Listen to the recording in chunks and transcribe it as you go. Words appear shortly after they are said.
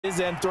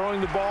And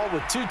throwing the ball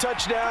with 2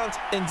 touchdowns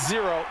and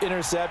 0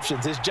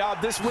 interceptions. His job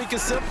this week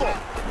is simple.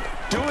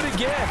 Do it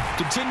again.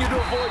 Continue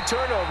to avoid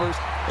turnovers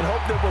and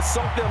hope that what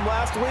sunk them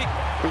last week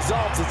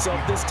resolves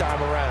itself this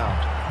time around.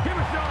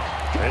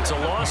 It's a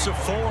loss of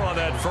 4 on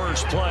that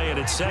first play, and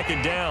it's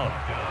 2nd down.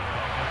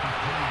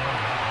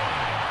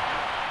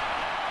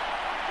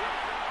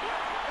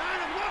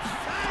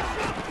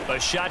 A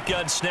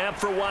shotgun snap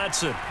for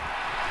Watson.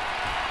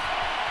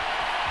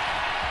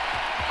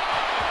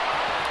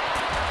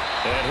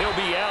 And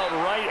he'll be out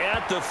right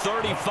at the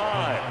 35.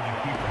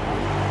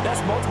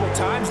 That's multiple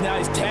times now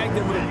he's tagged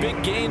him with a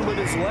big gain with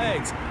his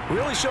legs.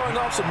 Really showing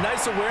off some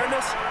nice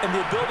awareness and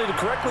the ability to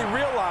correctly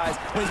realize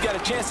when he's got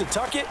a chance to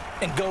tuck it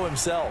and go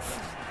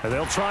himself. And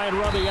they'll try and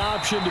run the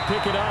option to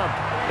pick it up.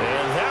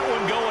 And that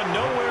one going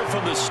nowhere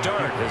from the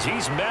start as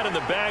he's met in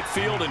the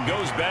backfield and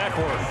goes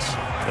backwards.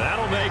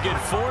 That'll make it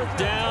 4th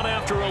down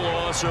after a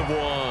loss of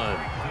 1.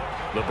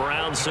 The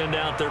Browns send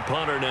out their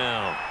punter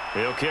now.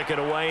 He'll kick it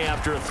away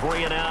after a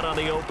 3-and-out on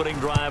the opening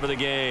drive of the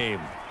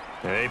game.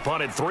 He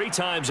punted 3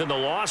 times in the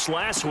loss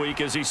last week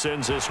as he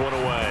sends this one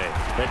away.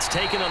 That's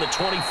taken on the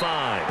 25.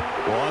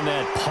 Well, on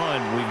that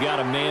punt, we've got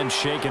a man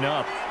shaken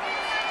up.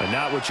 And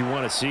not what you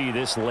want to see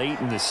this late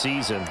in the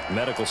season.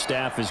 Medical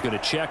staff is going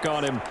to check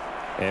on him,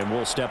 and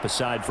we'll step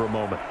aside for a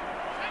moment.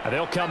 And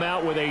they'll come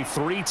out with a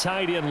 3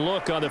 tight end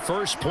look on the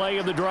first play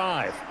of the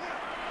drive.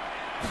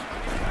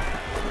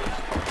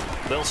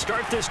 They'll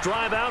start this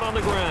drive out on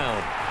the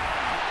ground.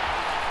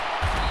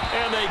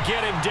 And they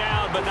get him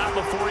down, but not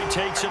before he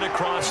takes it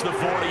across the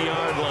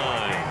 40-yard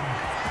line.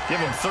 Give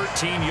him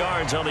 13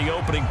 yards on the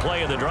opening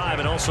play of the drive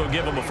and also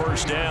give him a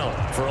first down.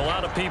 For a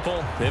lot of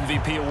people,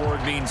 MVP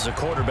award means a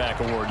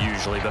quarterback award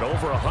usually, but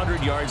over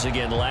 100 yards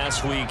again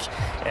last week.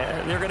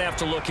 They're going to have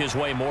to look his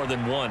way more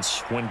than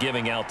once when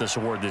giving out this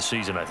award this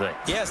season, I think.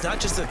 Yeah, it's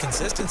not just the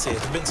consistency.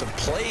 There's been some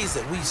plays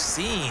that we've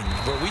seen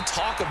where we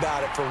talk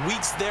about it for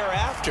weeks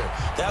thereafter.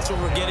 That's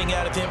what we're getting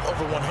out of him.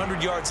 Over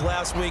 100 yards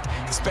last week.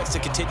 Expects to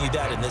continue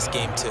that in this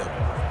game, too.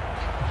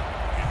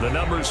 The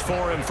numbers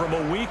for him from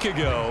a week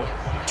ago: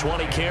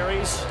 20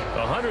 carries,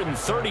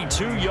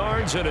 132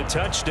 yards, and a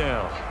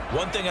touchdown.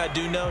 One thing I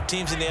do know,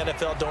 teams in the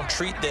NFL don't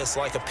treat this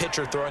like a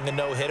pitcher throwing a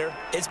no-hitter.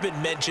 It's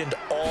been mentioned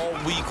all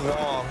week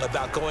long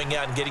about going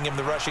out and getting him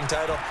the rushing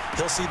title.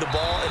 He'll see the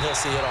ball, and he'll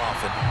see it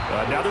often.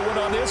 Another one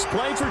on this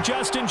play for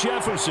Justin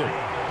Jefferson.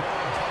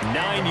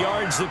 9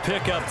 yards to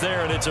pick up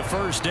there, and it's a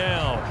first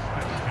down.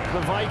 The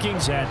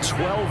Vikings at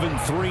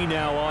 12-3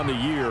 now on the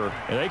year,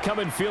 and they come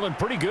in feeling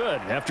pretty good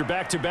after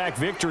back-to-back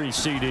victories,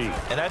 CD.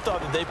 And I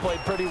thought that they played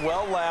pretty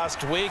well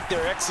last week.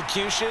 Their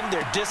execution,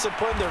 their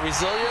discipline, their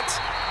resilience,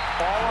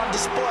 all on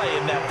display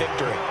in that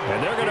victory.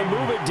 And they're going to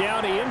move it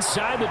down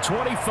inside the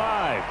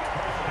 25.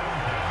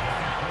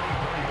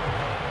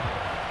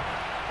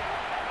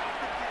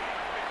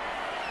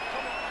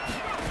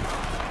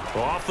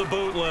 Off the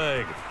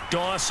bootleg,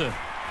 Dawson.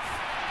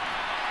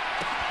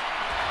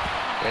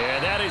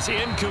 And that is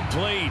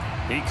incomplete.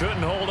 He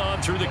couldn't hold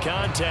on through the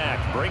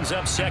contact. Brings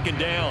up 2nd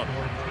down.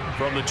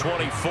 From the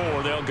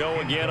 24, they'll go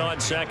again on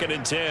 2nd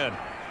and 10.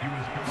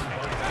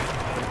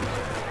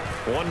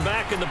 One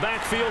back in the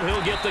backfield,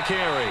 he'll get the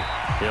carry.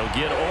 He'll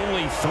get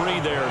only 3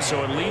 there,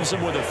 so it leaves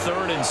him with a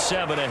 3rd and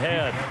 7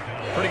 ahead.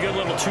 Pretty good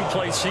little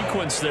 2-play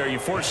sequence there. You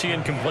force the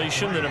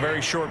incompletion, then a very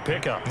short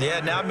pickup. Yeah,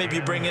 now maybe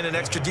you bring in an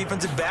extra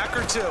defensive back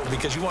or 2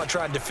 because you want to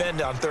try and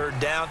defend on 3rd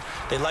down.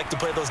 They like to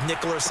play those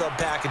nickel or sub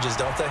packages,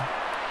 don't they?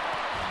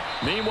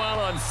 Meanwhile,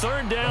 on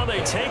 3rd down,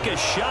 they take a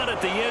shot at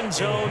the end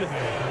zone,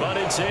 but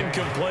it's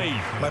incomplete.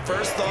 My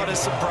first thought is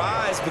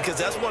surprise because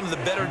that's one of the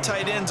better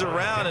tight ends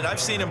around, and I've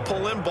seen him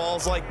pull in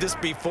balls like this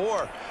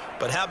before.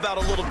 But how about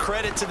a little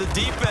credit to the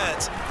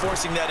defense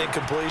forcing that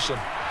incompletion?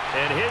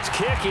 And his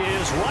kick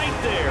is right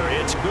there.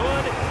 It's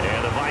good,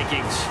 and the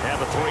Vikings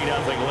have a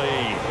 3-0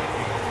 lead.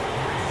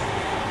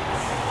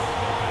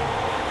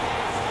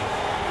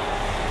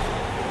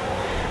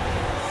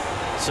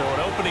 So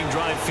an opening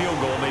drive field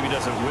goal maybe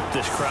doesn't whip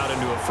this crowd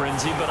into a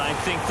frenzy, but I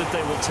think that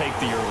they will take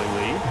the early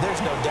lead. There's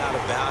no doubt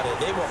about it.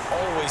 They will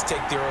always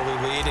take the early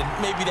lead, and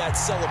maybe that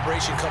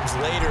celebration comes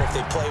later if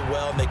they play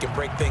well and they can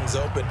break things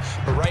open.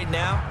 But right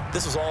now,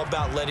 this was all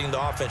about letting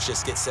the offense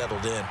just get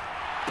settled in.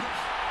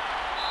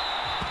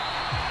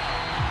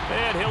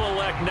 And he'll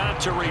elect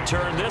not to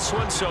return this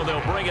one, so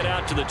they'll bring it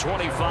out to the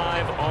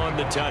 25 on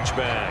the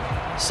touchback.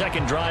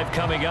 2nd drive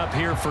coming up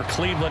here for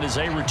Cleveland as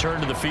they return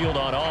to the field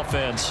on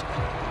offense.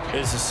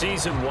 As the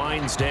season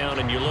winds down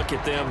and you look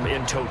at them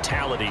in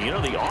totality, you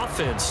know, the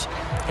offense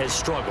has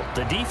struggled.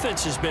 The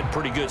defense has been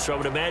pretty good, so I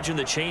would imagine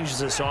the changes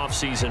this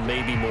offseason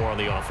may be more on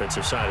the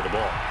offensive side of the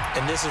ball.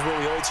 And this is where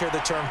we always hear the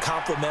term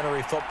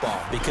complementary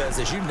football because,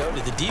 as you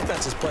noted, the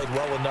defense has played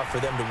well enough for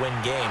them to win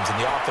games, and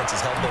the offense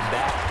has held them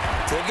back.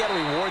 So they've got to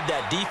reward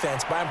that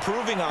defense by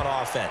improving on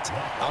offense.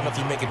 I don't know if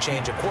you make a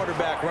change at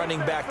quarterback, running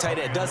back, tight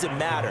end. It doesn't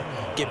matter.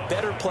 Get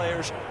better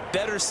players,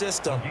 better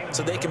system,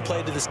 so they can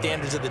play to the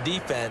standards of the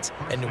defense,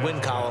 and the win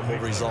column will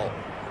result.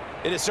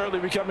 It is certainly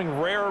becoming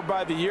rarer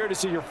by the year to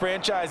see your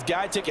franchise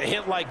guy take a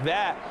hit like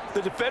that.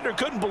 The defender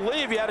couldn't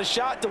believe he had a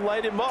shot to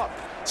light him up.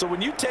 So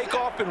when you take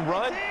off and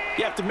run,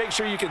 you have to make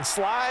sure you can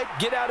slide,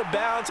 get out of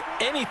bounds,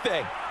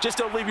 anything. Just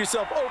don't leave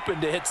yourself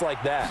open to hits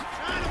like that.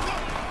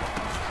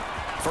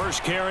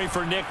 First carry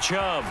for Nick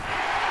Chubb.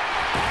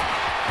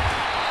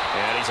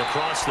 And he's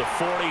across the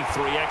 40,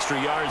 3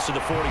 extra yards to the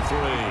 43.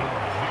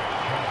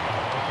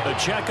 A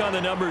check on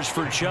the numbers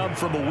for Chubb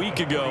from a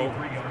week ago.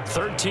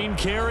 13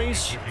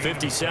 carries,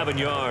 57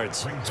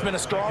 yards. It's been a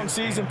strong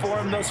season for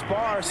him thus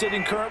far,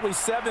 sitting currently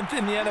 7th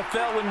in the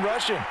NFL in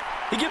rushing.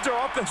 He gives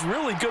our offense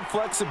really good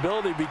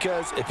flexibility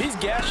because if he's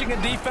gashing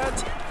a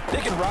defense, they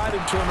can ride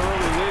him to an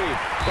early lead.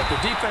 But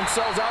the defense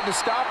sells out to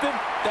stop him,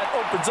 that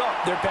opens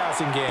up their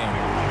passing game.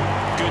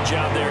 Good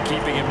job there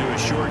keeping him to a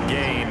short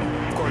gain.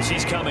 Of course,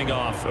 he's coming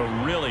off a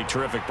really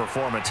terrific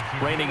performance,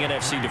 reigning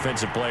NFC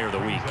Defensive Player of the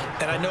Week.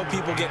 And I know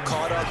people get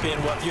caught up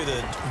in what you're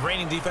the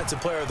reigning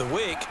Defensive Player of the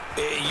Week.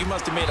 You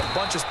must have made a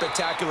bunch of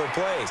spectacular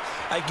plays.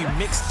 Like you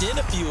mixed in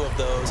a few of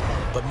those,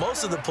 but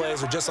most of the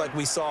plays are just like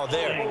we saw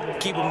there.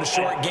 Keep them to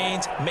short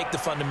gains, make the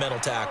fundamental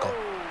tackle.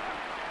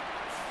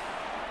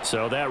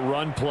 So that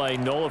run play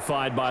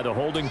nullified by the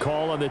holding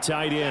call on the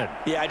tight end.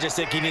 Yeah, I just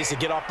think he needs to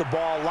get off the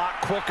ball a lot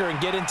quicker and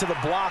get into the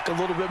block a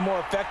little bit more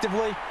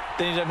effectively.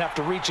 Then he doesn't have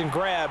to reach and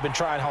grab and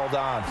try and hold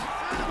on.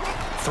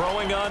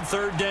 Throwing on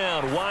third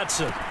down,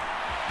 Watson.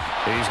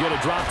 He's going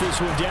to drop this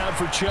one down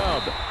for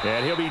Chubb.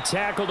 And he'll be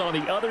tackled on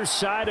the other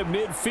side of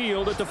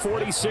midfield at the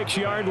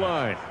 46-yard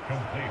line.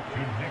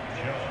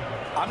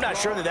 I'm not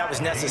sure that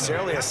was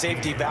necessarily a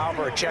safety valve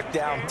or a check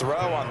down throw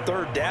on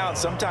third down.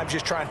 Sometimes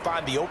just try and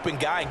find the open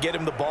guy and get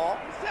him the ball.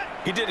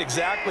 He did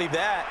exactly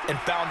that and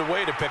found a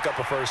way to pick up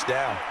a first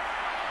down.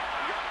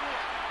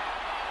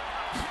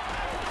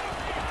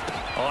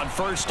 On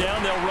first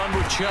down, they'll run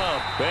with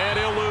Chubb. And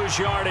he'll lose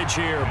yardage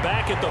here.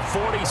 Back at the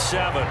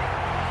 47.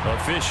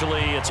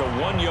 Officially, it's a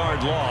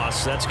 1-yard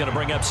loss. That's going to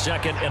bring up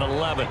 2nd and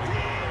 11.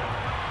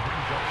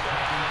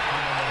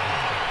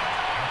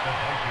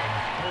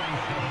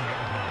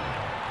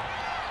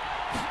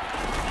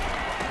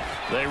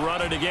 They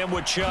run it again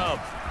with Chubb.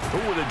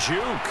 Ooh, with a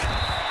juke.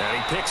 And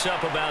he picks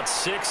up about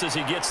 6 as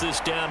he gets this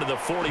down to the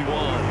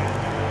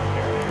 41.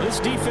 This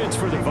defense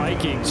for the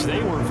Vikings,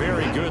 they were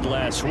very good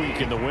last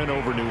week in the win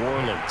over New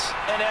Orleans.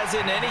 And as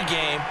in any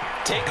game,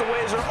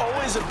 takeaways are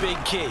always a big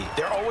key.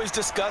 They're always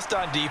discussed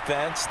on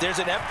defense. There's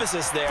an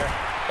emphasis there.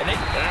 And he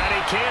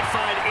can't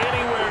find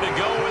anywhere to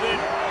go with it,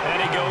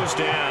 and he goes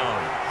down.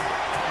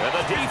 And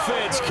the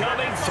defense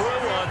coming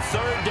through on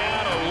third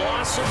down, a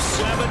loss of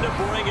 7 to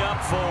bring up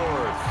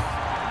 4th.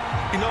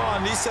 You know,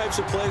 on these types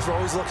of plays, we're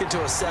always looking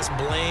to assess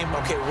blame.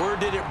 Okay, where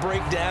did it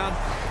break down?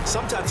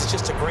 Sometimes it's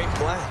just a great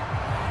play.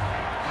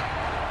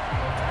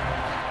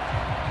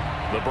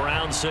 The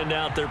Browns send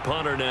out their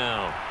punter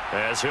now,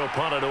 as he'll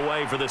punt it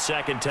away for the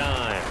 2nd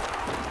time.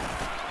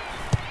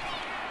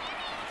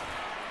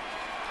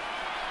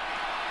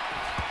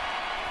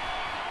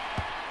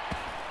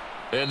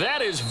 And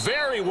that is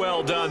very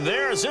well done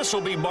there, as this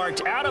will be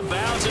marked out of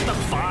bounds at the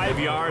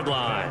 5-yard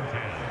line.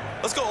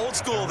 Let's go old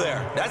school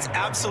there. That's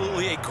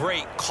absolutely a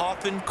great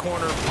coffin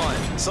corner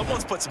punt.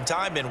 Someone's put some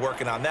time in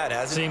working on that,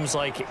 hasn't it? Seems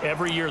like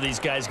every year these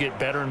guys get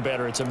better and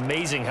better. It's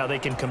amazing how they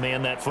can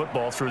command that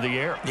football through the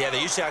air. Yeah,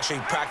 they used to actually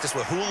practice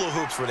with hula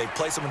hoops where they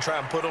place them and try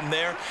and put them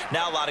there.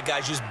 Now a lot of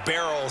guys use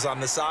barrels on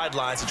the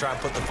sidelines to try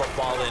and put the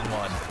football in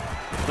one.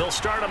 They'll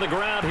start on the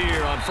ground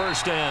here on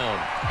first down.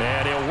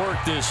 And he'll work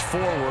this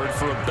forward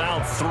for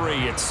about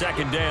 3 at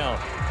 2nd down.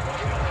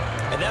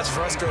 And that's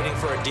frustrating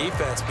for a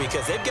defense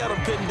because they've got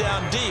them pinned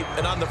down deep.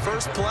 And on the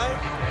first play,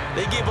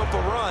 they give up a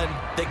run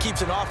that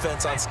keeps an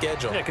offense on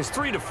schedule. Yeah, because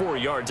 3 to 4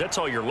 yards, that's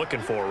all you're looking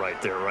for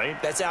right there,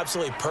 right? That's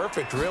absolutely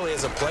perfect, really,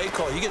 as a play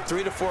call. You get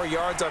 3 to 4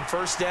 yards on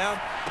first down.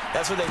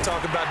 That's what they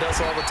talk about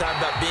us all the time,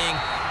 about being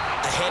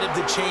ahead of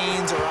the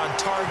chains or on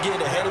target,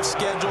 ahead of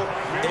schedule.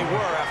 They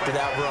were after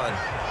that run.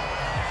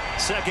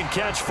 2nd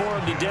catch for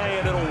him today,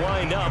 and it'll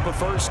wind up a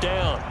first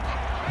down.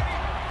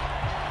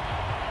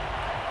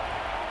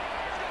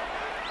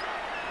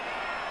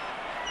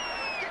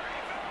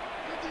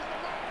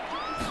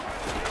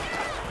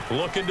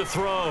 Looking to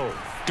throw.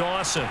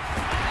 Dawson.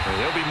 And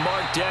he'll be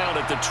marked down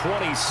at the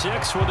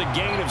 26 with a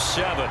gain of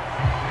 7.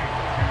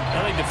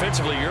 I think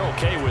defensively you're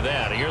okay with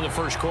that. Here in the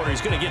first quarter,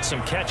 he's going to get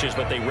some catches,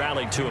 but they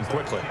rallied to him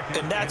quickly.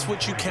 And that's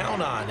what you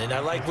count on, and I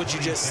like what you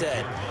just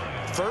said.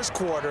 First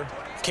quarter,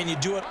 can you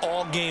do it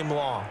all game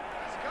long?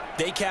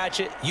 They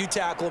catch it, you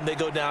tackle them, they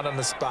go down on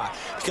the spot.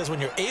 Because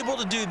when you're able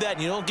to do that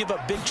and you don't give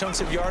up big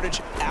chunks of yardage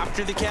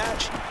after the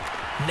catch,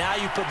 now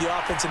you put the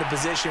offense in a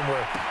position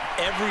where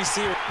every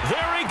series...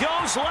 There he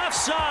goes, left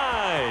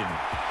side.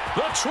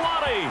 The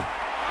 20.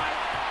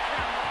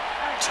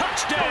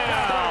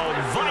 Touchdown,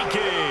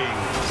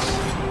 Vikings.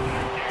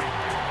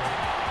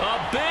 A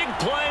big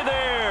play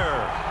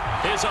there.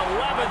 His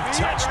 11th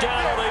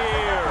touchdown of the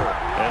year,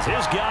 as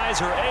his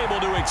guys are able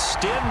to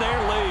extend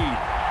their lead.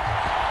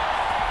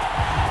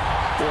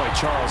 Boy,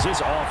 Charles,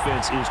 this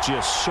offense is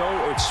just so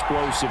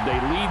explosive. They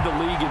lead the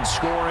league in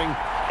scoring,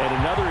 and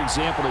another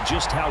example of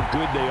just how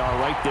good they are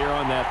right there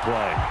on that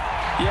play.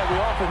 Yeah, we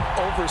often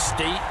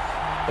overstate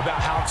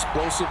about how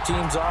explosive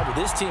teams are, but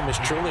this team is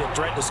truly a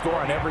threat to score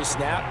on every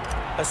snap,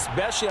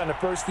 especially on the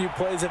first few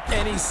plays of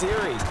any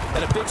series.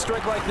 And a big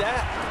strike like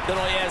that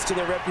only adds to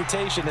their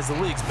reputation as the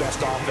league's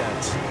best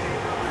offense.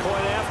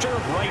 Point after,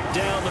 right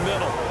down the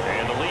middle.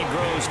 And the lead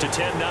grows to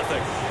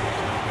 10-0.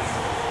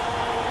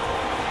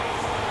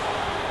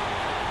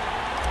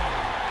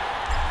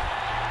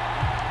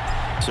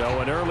 So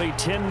an early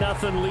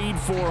 10-0 lead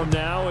for them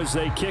now as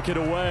they kick it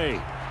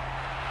away.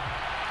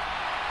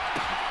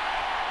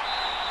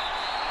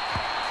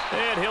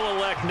 And he'll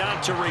elect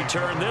not to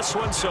return this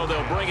one, so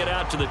they'll bring it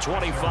out to the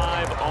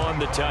 25 on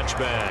the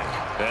touchback.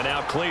 And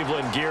now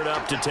Cleveland geared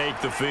up to take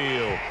the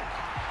field.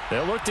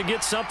 They'll look to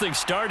get something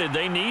started.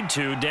 They need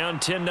to, down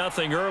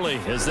 10-0 early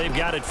as they've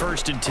got it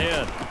 1st and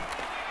 10.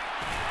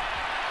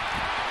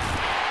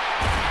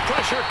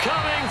 Pressure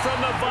coming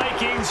from the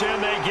Vikings,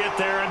 and they get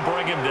there and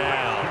bring him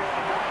down.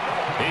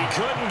 He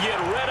couldn't get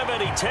rid of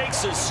it. He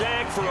takes a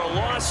sack for a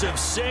loss of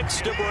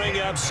 6 to bring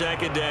up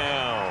 2nd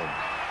down.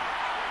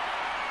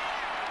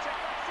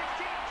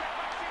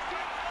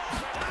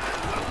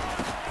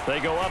 They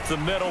go up the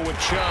middle with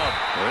Chubb.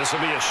 This will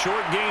be a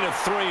short gain of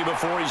 3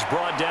 before he's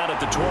brought down at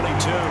the 22.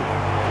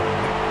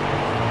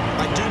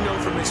 I do know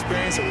from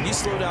experience that when you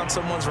slow down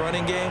someone's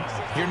running game,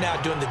 you're now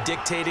doing the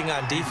dictating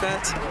on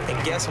defense.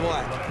 And guess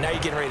what? Now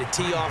you're getting ready to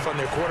tee off on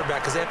their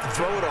quarterback because they have to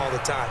throw it all the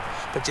time.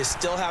 But you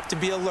still have to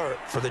be alert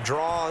for the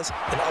draws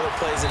and other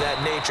plays of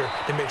that nature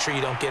to make sure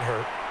you don't get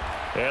hurt.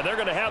 And they're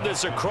going to have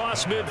this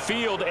across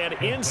midfield and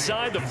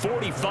inside the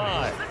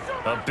 45.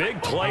 A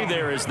big play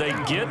there as they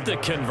get the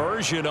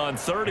conversion on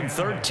 3rd and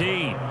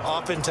 13.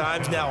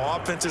 Oftentimes now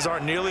offenses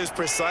aren't nearly as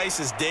precise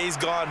as days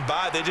gone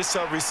by. They just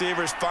tell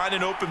receivers, find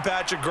an open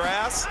patch of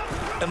grass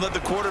and let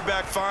the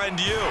quarterback find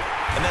you.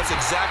 And that's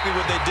exactly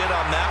what they did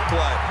on that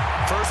play.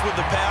 First with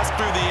the pass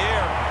through the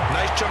air,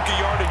 nice chunk of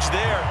yardage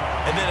there,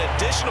 and then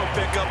additional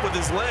pickup with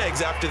his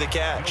legs after the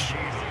catch.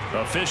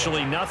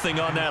 Officially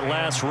nothing on that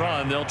last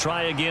run. They'll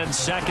try again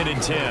 2nd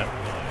and 10.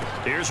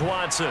 Here's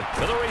Watson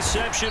with a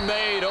reception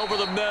made over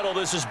the middle.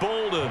 This is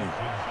Bolden.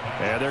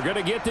 And they're going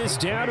to get this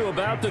down to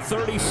about the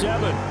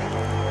 37.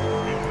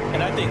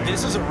 And I think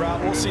this is a route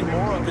we'll see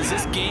more of as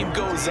this game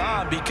goes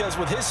on because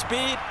with his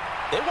speed,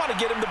 they want to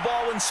get him the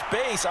ball in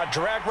space on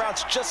drag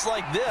routes just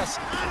like this.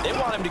 They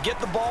want him to get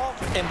the ball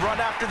and run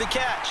after the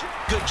catch.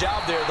 Good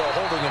job there, though,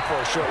 holding him for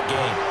a short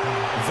gain.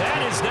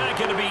 That is not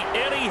going to be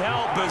any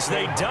help as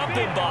they dump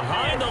him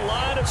behind the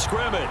line of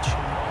scrimmage.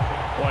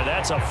 Boy,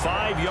 that's a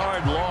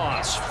 5-yard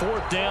loss.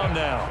 4th down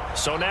now.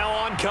 So now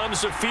on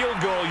comes the field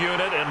goal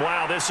unit, and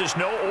wow, this is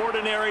no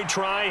ordinary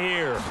try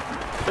here.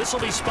 This will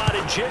be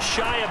spotted just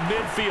shy of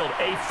midfield,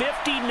 a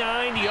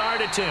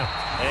 59-yard attempt.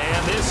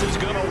 And this is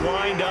going to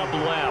wind up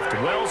left.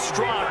 Well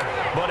struck,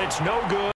 but it's no good.